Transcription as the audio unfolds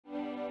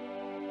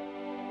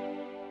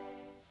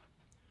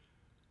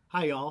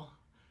Hi y'all,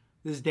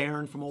 this is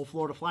Darren from Old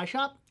Florida Fly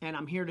Shop, and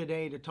I'm here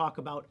today to talk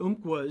about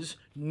Umpqua's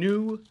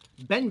new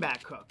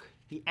Bendback hook,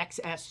 the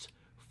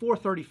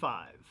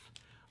XS435.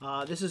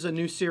 This is a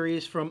new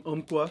series from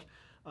Umpqua,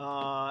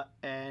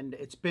 and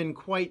it's been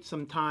quite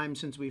some time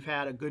since we've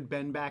had a good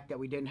bendback that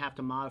we didn't have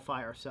to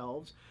modify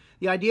ourselves.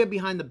 The idea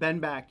behind the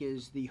bendback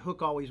is the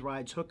hook always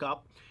rides hook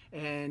up,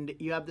 and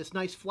you have this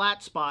nice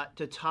flat spot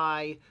to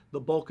tie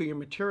the bulk of your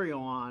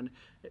material on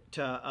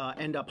to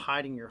end up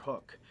hiding your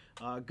hook.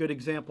 A good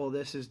example of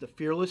this is the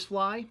Fearless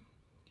fly.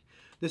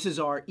 This is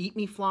our Eat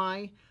Me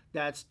fly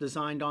that's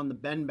designed on the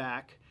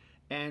bendback.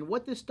 And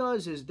what this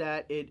does is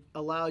that it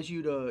allows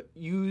you to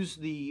use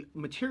the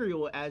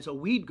material as a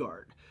weed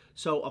guard.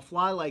 So a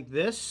fly like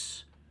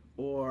this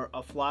or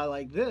a fly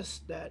like this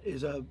that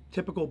is a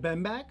typical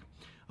bendback,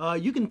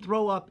 you can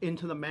throw up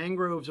into the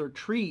mangroves or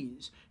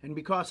trees, and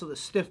because of the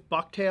stiff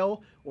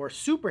bucktail or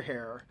super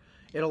hair,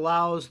 it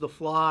allows the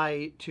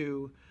fly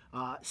to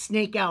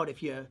snake out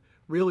if you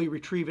really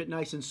retrieve it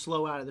nice and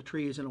slow out of the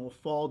trees, and it will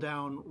fall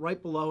down right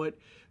below it.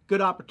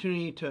 Good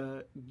opportunity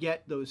to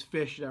get those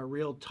fish that are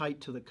real tight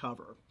to the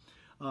cover.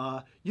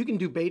 You can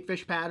do bait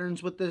fish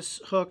patterns with this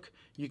hook.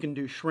 You can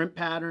do shrimp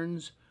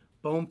patterns,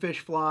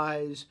 bonefish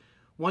flies.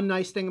 One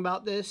nice thing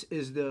about this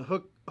is the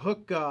hook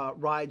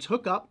rides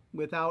hook up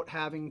without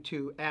having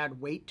to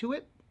add weight to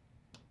it.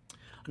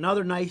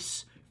 Another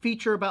nice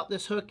feature about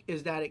this hook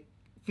is that it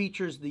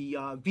features the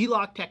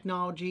V-lock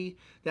technology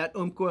that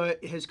Umpqua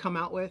has come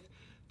out with.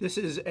 This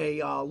is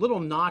a little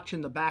notch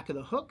in the back of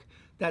the hook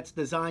that's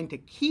designed to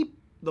keep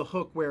the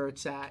hook where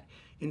it's at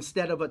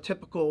instead of a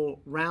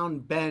typical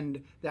round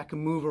bend that can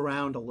move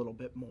around a little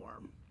bit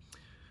more.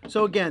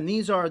 So again,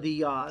 these are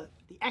the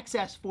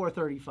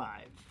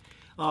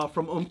XS435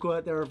 from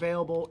Umpqua. They're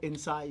available in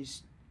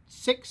size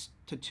 6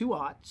 to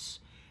 2/0,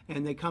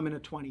 and they come in a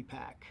 20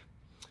 pack.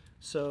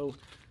 So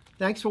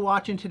thanks for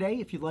watching today.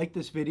 If you like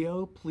this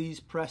video, please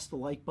press the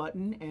like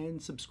button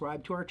and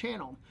subscribe to our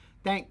channel.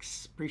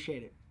 Thanks,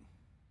 appreciate it.